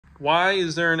Why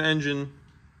is there an engine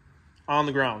on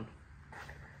the ground?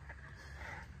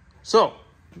 So,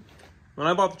 when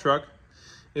I bought the truck,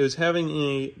 it was having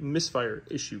a misfire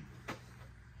issue.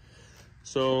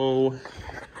 So,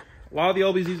 a lot of the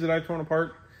LBZs that I've torn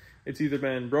apart, it's either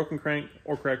been broken crank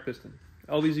or cracked piston.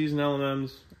 LBZs and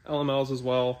LMMs, LMLs as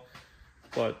well.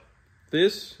 But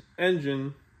this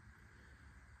engine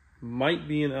might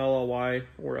be an LLY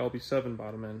or LB7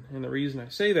 bottom end. And the reason I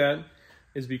say that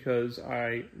is because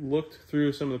I looked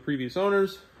through some of the previous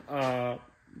owners,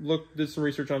 did some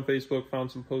research on Facebook,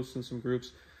 found some posts in some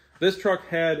groups. This truck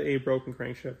had a broken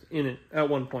crankshaft in it at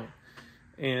one point.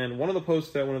 And one of the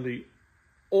posts that one of the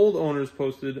old owners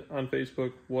posted on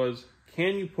Facebook was,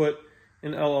 can you put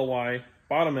an LLY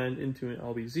bottom end into an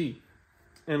LBZ?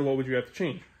 And what would you have to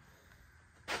change?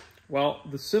 Well,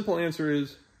 the simple answer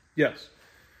is yes.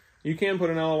 You can put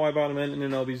an LLY bottom end in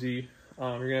an LBZ.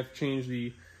 You're going to have to change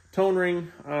the tone ring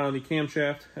on the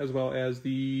camshaft as well as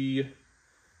the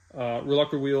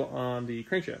reluctor wheel on the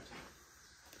crankshaft.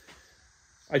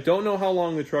 I don't know how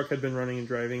long the truck had been running and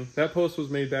driving. That post was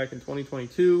made back in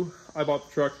 2022. I bought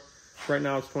the truck. Right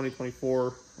now it's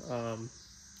 2024,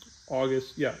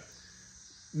 August. Yeah,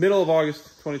 middle of August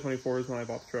 2024 is when I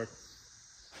bought the truck.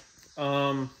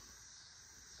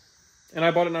 And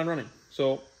I bought it non-running.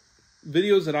 So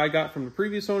videos that I got from the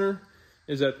previous owner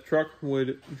is that the truck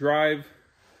would drive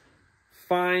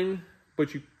fine,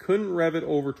 but you couldn't rev it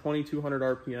over 2200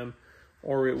 RPM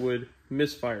or it would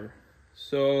misfire.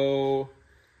 So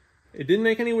it didn't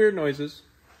make any weird noises.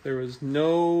 There was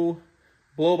no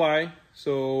blow-by,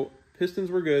 so pistons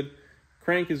were good,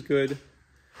 crank is good,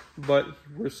 but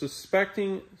we're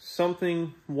suspecting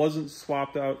something wasn't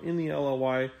swapped out in the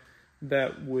LLY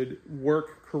that would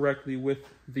work correctly with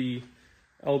the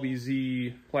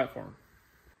LBZ platform.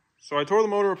 So I tore the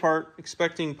motor apart,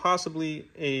 expecting possibly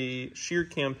a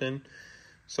sheared cam pin.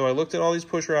 So I looked at all these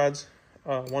push rods,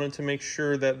 wanted to make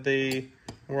sure that they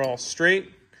were all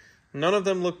straight. None of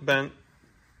them looked bent.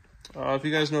 If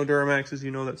you guys know Duramaxes,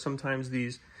 you know that sometimes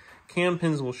these cam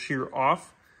pins will shear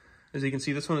off. As you can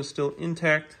see, this one is still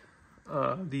intact.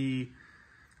 The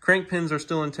crank pins are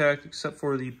still intact except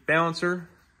for the balancer,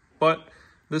 but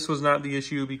this was not the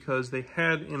issue because they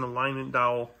had an alignment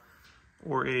dowel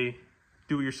or a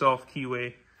do-it-yourself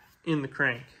keyway in the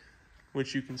crank,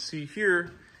 which you can see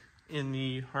here in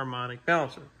the harmonic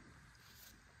balancer.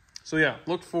 So yeah,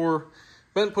 looked for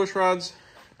bent push rods,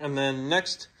 and then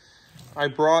next I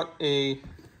brought a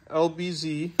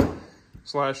LBZ /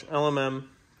 LMM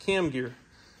cam gear.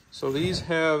 So these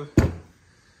have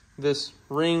this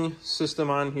ring system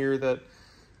on here that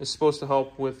is supposed to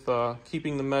help with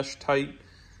keeping the mesh tight,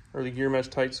 or the gear mesh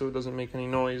tight, so it doesn't make any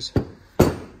noise.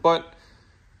 But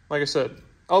like I said,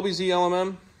 LBZ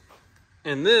LMM,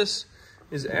 and this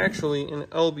is actually an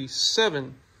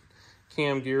LB7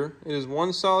 cam gear. It is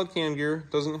one solid cam gear,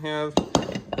 doesn't have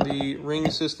the ring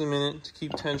system in it to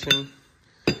keep tension.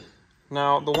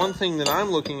 Now, the one thing that I'm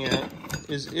looking at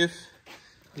is if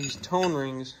these tone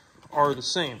rings are the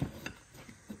same.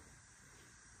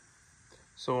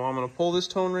 So I'm going to pull this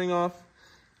tone ring off,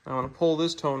 I'm going to pull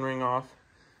this tone ring off,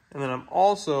 and then I'm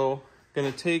also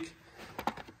going to take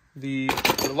the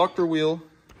reluctor wheel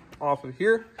off of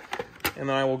here, and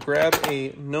then I will grab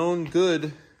a known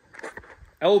good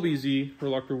LBZ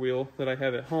reluctor wheel that I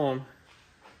have at home,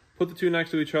 put the two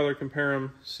next to each other, compare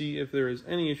them, see if there is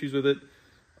any issues with it.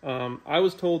 I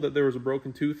was told that there was a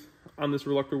broken tooth on this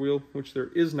reluctor wheel, which there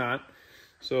is not.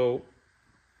 So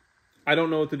I don't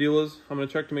know what the deal is. I'm going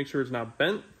to check to make sure it's not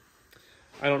bent.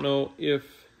 I don't know if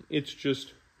it's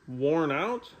just worn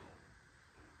out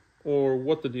or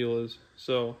what the deal is.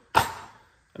 So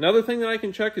another thing that I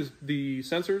can check is the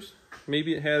sensors.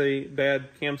 Maybe it had a bad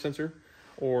cam sensor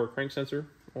or crank sensor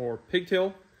or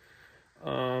pigtail.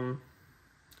 I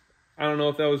don't know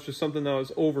if that was just something that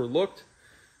was overlooked,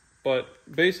 but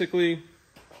basically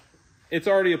it's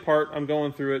already apart. I'm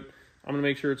going through it. I'm going to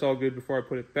make sure it's all good before I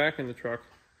put it back in the truck.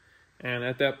 And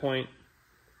at that point,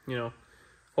 you know,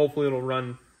 hopefully it'll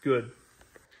run good.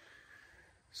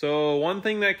 So one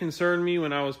thing that concerned me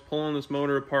when I was pulling this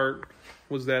motor apart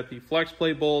was that the flex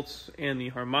plate bolts and the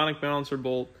harmonic balancer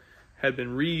bolt had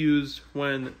been reused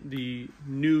when the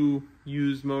new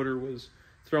used motor was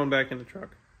thrown back in the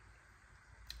truck.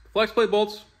 Flex plate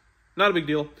bolts, not a big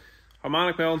deal.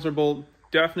 Harmonic balancer bolt,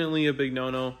 definitely a big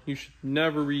no-no. You should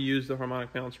never reuse the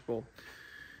harmonic balancer bolt.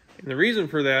 And the reason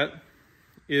for that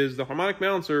is the harmonic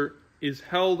balancer is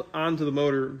held onto the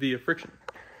motor via friction.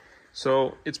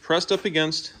 So it's pressed up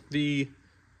against the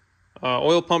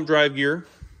oil pump drive gear,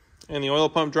 and the oil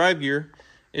pump drive gear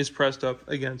is pressed up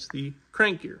against the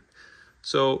crank gear.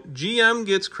 So GM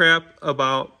gets crap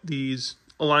about these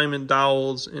alignment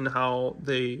dowels and how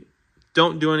they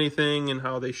don't do anything and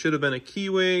how they should have been a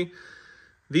keyway.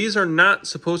 These are not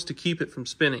supposed to keep it from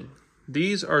spinning.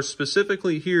 These are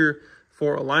specifically here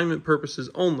for alignment purposes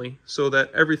only, so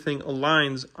that everything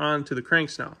aligns onto the crank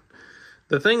snout.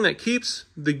 The thing that keeps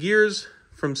the gears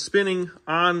from spinning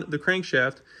on the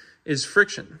crankshaft is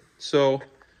friction. So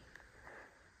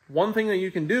one thing that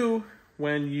you can do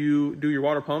when you do your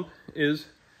water pump is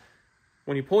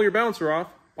when you pull your balancer off,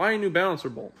 buy a new balancer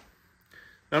bolt.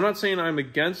 Now, I'm not saying I'm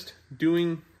against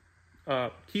doing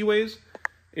keyways.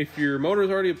 If your motor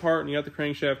is already apart and you got the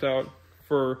crankshaft out,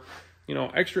 for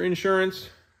extra insurance,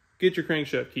 get your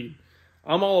crankshaft keyed.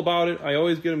 I'm all about it. I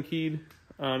always get them keyed.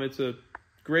 It's a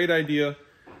great idea,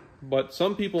 but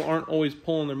some people aren't always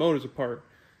pulling their motors apart.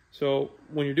 So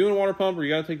when you're doing a water pump or you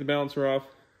got to take the balancer off,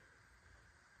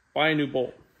 buy a new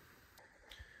bolt.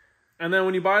 And then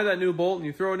when you buy that new bolt and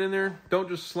you throw it in there, don't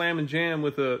just slam and jam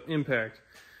with an impact.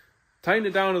 Tighten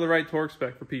it down to the right torque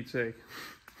spec, for Pete's sake.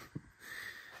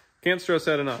 Can't stress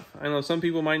that enough. I know some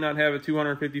people might not have a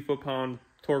 250 foot-pound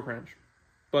torque wrench,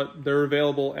 but they're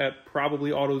available at probably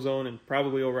AutoZone and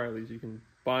probably O'Reilly's. You can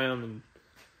buy them and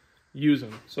use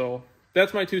them. So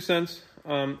that's my 2 cents.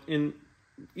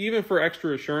 Even for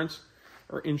extra assurance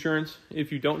or insurance,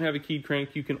 if you don't have a keyed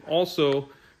crank, you can also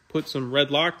put some red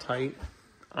Loctite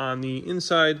on the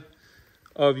inside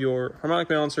of your harmonic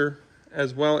balancer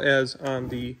as well as on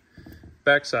the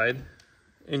backside.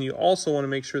 And you also want to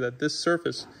make sure that this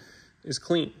surface is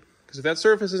clean, because if that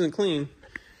surface isn't clean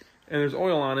and there's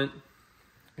oil on it,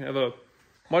 you have a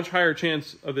much higher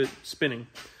chance of it spinning.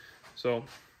 So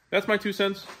that's my 2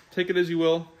 cents. Take it as you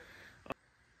will.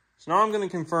 So now I'm going to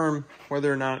confirm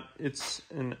whether or not it's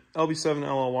an LB7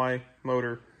 LLY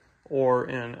motor or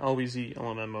an LBZ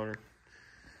LMM motor.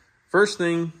 First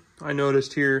thing I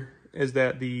noticed here is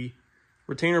that the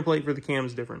retainer plate for the cam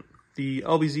is different. The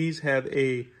LBZs have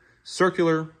a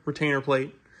circular retainer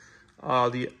plate.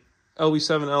 The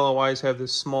LB7 LLYs have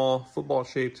this small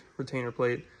football-shaped retainer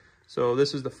plate. So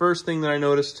this is the first thing that I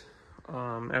noticed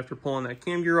after pulling that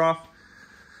cam gear off.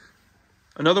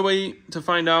 Another way to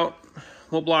find out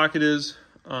what block it is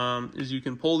you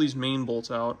can pull these main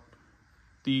bolts out.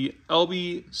 The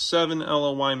LB7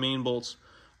 LLY main bolts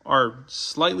are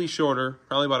slightly shorter,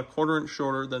 probably about a 1/4 inch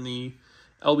shorter than the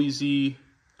LBZ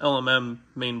LMM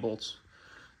main bolts.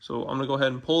 So I'm going to go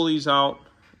ahead and pull these out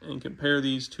and compare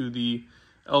these to the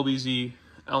LBZ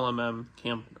LMM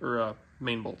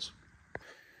main bolts.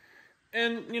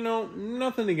 And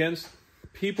nothing against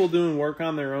people doing work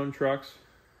on their own trucks,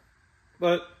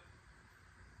 but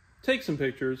take some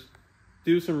pictures,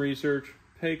 do some research,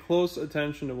 pay close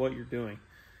attention to what you're doing,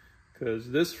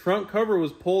 because this front cover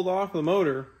was pulled off the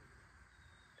motor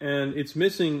and it's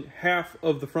missing half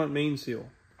of the front main seal.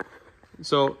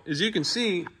 So as you can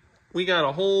see, we got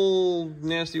a whole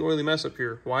nasty oily mess up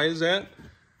here. Why is that?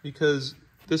 Because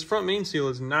this front main seal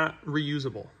is not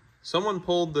reusable. Someone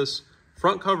pulled this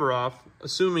front cover off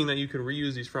assuming that you could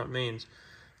reuse these front mains.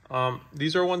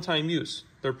 These are one-time use.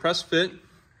 They're press fit.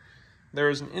 There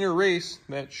is an inner race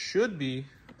that should be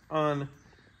on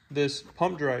this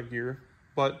pump drive gear,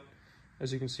 but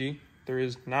as you can see, there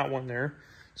is not one there.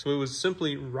 So it was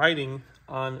simply riding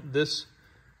on this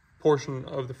portion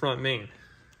of the front main.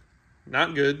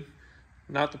 Not good,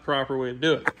 not the proper way to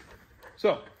do it.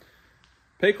 So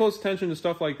pay close attention to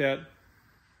stuff like that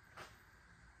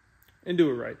and do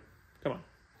it right. Come on.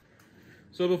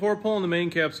 So before pulling the main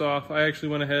caps off, I actually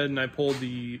went ahead and I pulled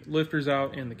the lifters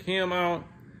out and the cam out.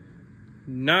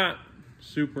 Not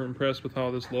super impressed with how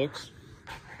this looks.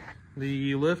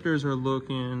 The lifters are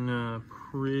looking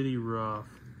pretty rough.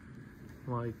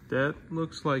 Like, that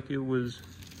looks like it was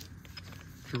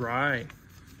dry.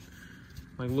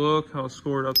 Like, look how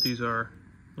scored up these are.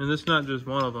 And it's not just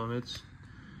one of them,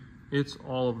 it's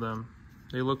all of them.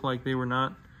 They look like they were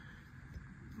not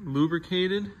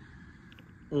lubricated,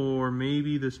 or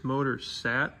maybe this motor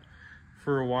sat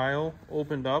for a while,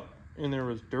 opened up, and there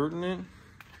was dirt in it.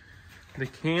 The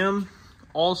cam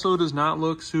also does not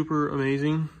look super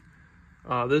amazing.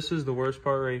 This is the worst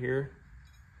part right here.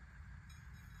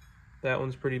 That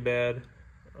one's pretty bad.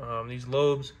 These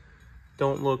lobes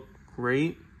don't look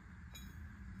great.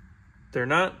 They're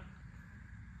not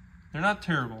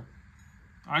terrible.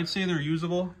 I'd say they're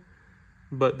usable,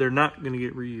 but they're not going to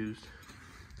get reused.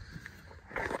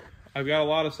 I've got a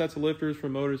lot of sets of lifters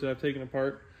from motors that I've taken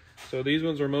apart, so these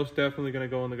ones are most definitely going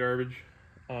to go in the garbage.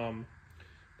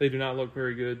 They do not look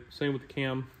very good. Same with the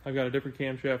cam. I've got a different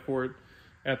camshaft for it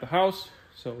at the house,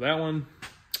 so that one,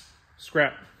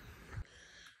 scrap.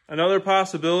 Another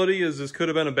possibility is this could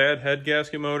have been a bad head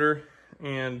gasket motor,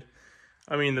 and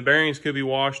I mean, the bearings could be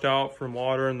washed out from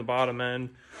water in the bottom end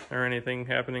or anything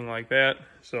happening like that.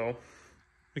 So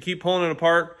we keep pulling it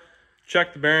apart,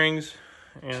 check the bearings,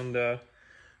 and we'll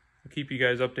keep you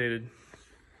guys updated.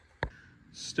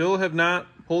 Still have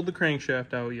not pulled the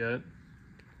crankshaft out yet,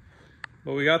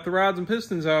 but we got the rods and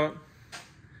pistons out.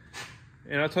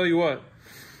 And I'll tell you what,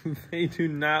 they do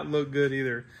not look good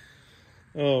either.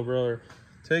 Oh, brother.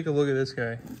 Take a look at this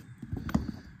guy.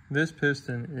 This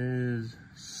piston is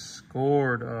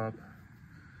scored up.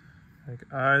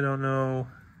 Like, I don't know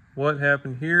what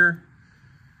happened here.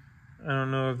 I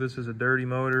don't know if this is a dirty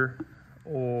motor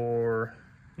or,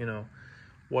 you know,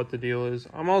 what the deal is.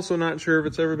 I'm also not sure if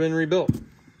it's ever been rebuilt,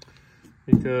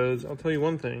 because I'll tell you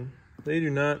one thing, they do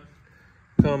not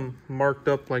come marked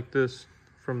up like this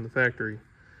from the factory.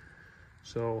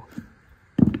 So,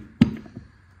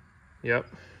 yep,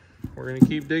 we're gonna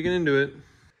keep digging into it.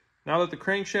 Now that the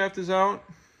crankshaft is out,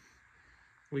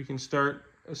 we can start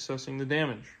assessing the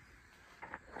damage.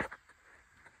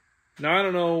 Now, I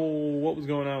don't know what was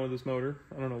going on with this motor.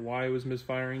 I don't know why it was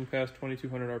misfiring past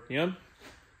 2200 RPM.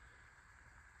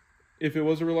 If it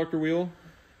was a reluctor wheel,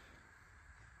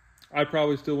 I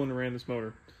probably still wouldn't have ran this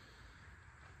motor.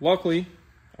 Luckily,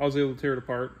 I was able to tear it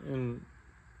apart and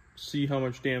see how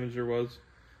much damage there was.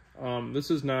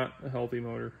 This is not a healthy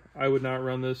motor. I would not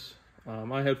run this.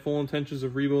 I had full intentions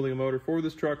of rebuilding a motor for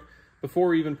this truck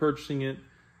before even purchasing it,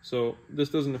 so this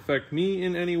doesn't affect me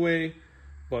in any way,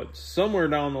 but somewhere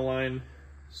down the line,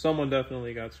 someone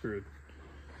definitely got screwed.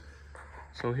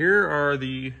 So here are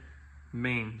the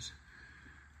mains.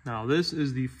 Now this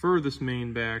is the furthest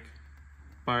main back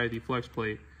by the flex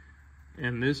plate,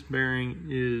 and this bearing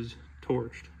is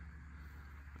torched.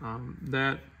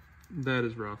 That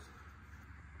is rough.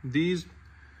 These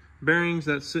bearings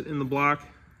that sit in the block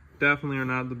definitely are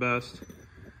not the best.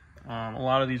 A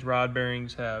lot of these rod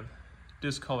bearings have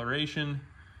discoloration,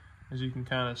 as you can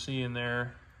kind of see in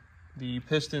there. The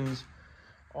pistons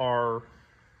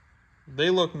they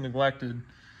look neglected.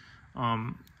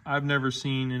 I've never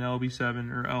seen an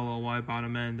LB7 or LLY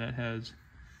bottom end that has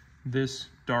this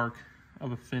dark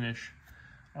of a finish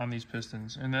on these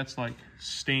pistons, and that's like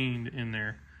stained in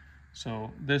there.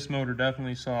 So this motor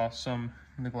definitely saw some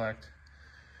neglect.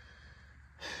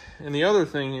 And the other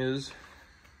thing is,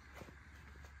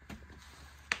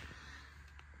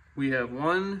 we have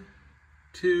 1,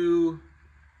 2,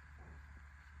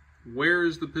 where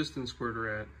is the piston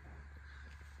squirter at?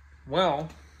 Well,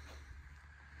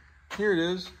 here it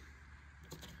is.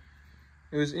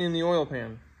 It was in the oil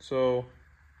pan. So,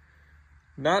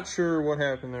 not sure what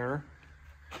happened there.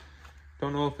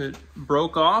 Don't know if it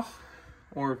broke off,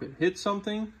 or if it hit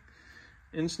something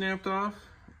and snapped off,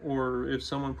 or if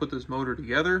someone put this motor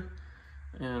together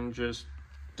and just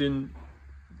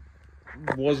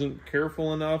wasn't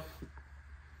careful enough.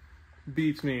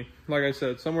 Beats me. Like I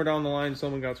said, somewhere down the line,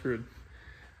 someone got screwed.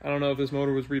 I don't know if this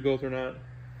motor was rebuilt or not,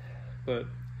 but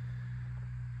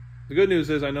the good news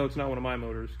is I know it's not one of my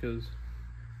motors, because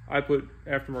I put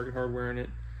aftermarket hardware in it,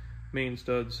 main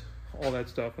studs, all that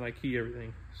stuff, and I key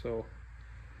everything. So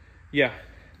yeah,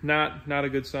 not a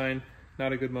good sign,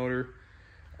 not a good motor.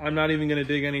 I'm not even going to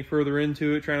dig any further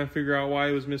into it, trying to figure out why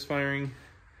it was misfiring.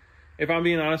 If I'm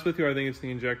being honest with you, I think it's the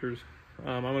injectors.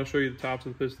 I'm going to show you the tops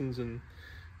of the pistons, and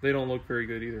they don't look very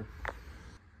good either.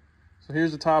 So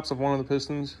here's the tops of one of the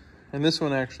pistons, and this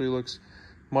one actually looks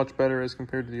much better as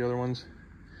compared to the other ones.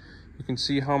 You can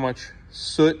see how much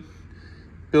soot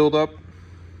build up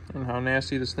and how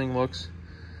nasty this thing looks.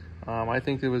 I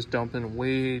think it was dumping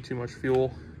way too much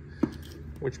fuel,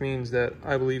 which means that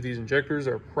I believe these injectors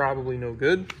are probably no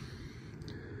good.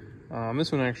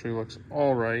 This one actually looks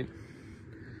all right.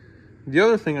 The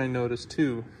other thing I noticed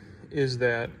too is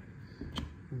that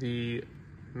the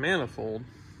manifold,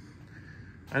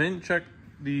 I didn't check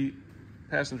the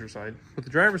passenger side, but the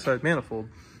driver's side manifold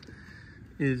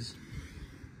is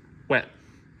wet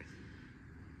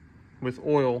with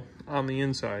oil on the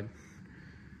inside.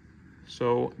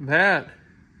 So that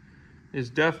is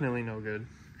definitely no good.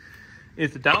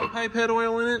 If the downpipe had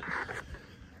oil in it,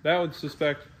 that would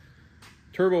suspect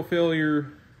turbo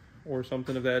failure or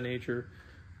something of that nature.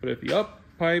 But if the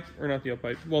uppipe, or not the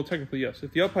uppipe, well, technically yes,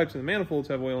 if the uppipes and the manifolds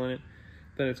have oil in it,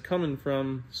 then it's coming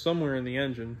from somewhere in the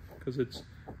engine, because it's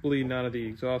bleeding out of the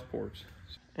exhaust ports.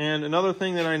 And another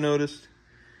thing that I noticed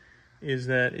is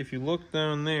that if you look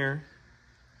down there,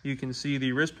 you can see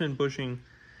the wrist pin bushing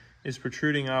is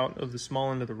protruding out of the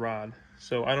small end of the rod.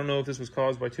 So I don't know if this was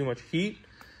caused by too much heat.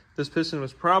 This piston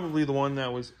was probably the one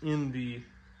that was in the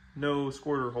no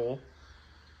squirter hole.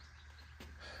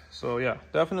 So yeah,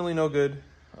 definitely no good.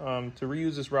 To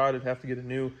reuse this rod, I'd have to get a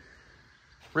new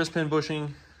wrist pin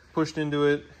bushing pushed into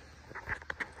it,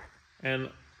 And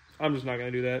I'm just not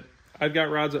going to do that. I've got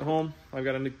rods at home. I've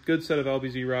got a good set of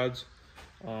LBZ rods.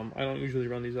 I don't usually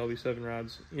run these LB7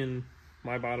 rods in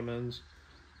my bottom ends,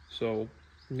 so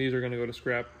these are going to go to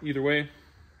scrap either way.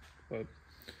 But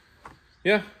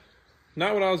yeah,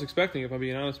 not what I was expecting, if I'm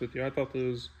being honest with you. I thought this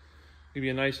was going to be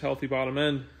a nice healthy bottom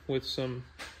end with some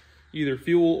either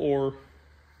fuel or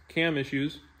cam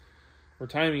issues or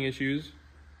timing issues,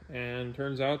 and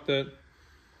turns out that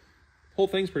the whole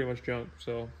thing's pretty much junk.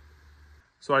 So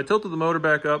I tilted the motor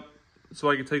back up so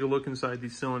I could take a look inside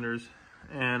these cylinders.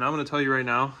 And I'm going to tell you right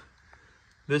now,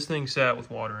 this thing sat with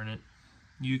water in it.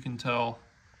 You can tell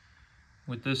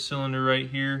with this cylinder right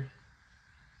here,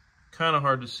 kind of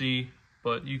hard to see,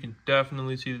 but you can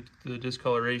definitely see the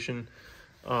discoloration.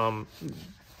 The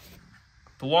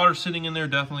water sitting in there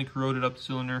definitely corroded up the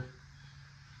cylinder,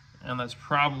 and that's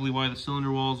probably why the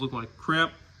cylinder walls look like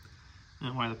crap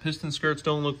and why the piston skirts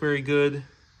don't look very good.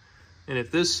 And if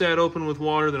this sat open with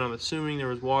water, then I'm assuming there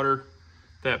was water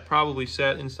that probably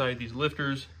sat inside these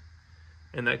lifters,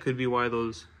 and that could be why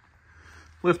those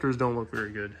lifters don't look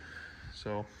very good.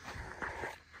 So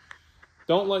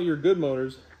don't let your good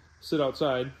motors sit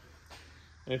outside,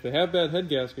 and if they have bad head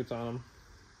gaskets on them,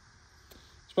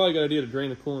 it's probably a good idea to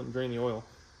drain the coolant and drain the oil.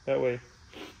 That way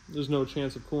there's no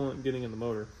chance of coolant getting in the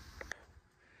motor.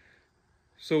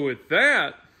 So with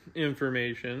that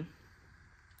information,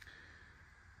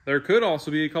 there could also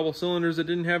be a couple cylinders that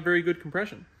didn't have very good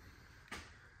compression.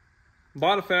 A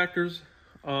lot of factors.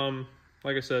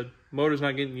 Like I said, motor's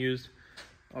not getting used.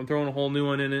 I'm throwing a whole new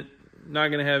one in it. Not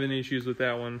going to have any issues with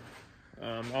that one.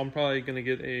 I'm probably going to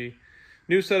get a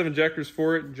new set of injectors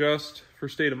for it just for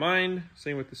state of mind.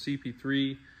 Same with the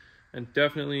CP3, and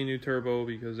definitely a new turbo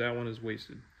because that one is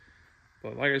wasted.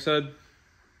 But like I said,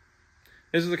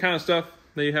 this is the kind of stuff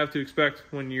that you have to expect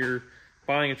when you're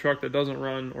buying a truck that doesn't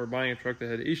run or buying a truck that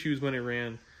had issues when it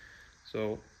ran.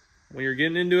 So when you're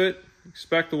getting into it,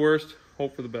 expect the worst,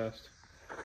 hope for the best.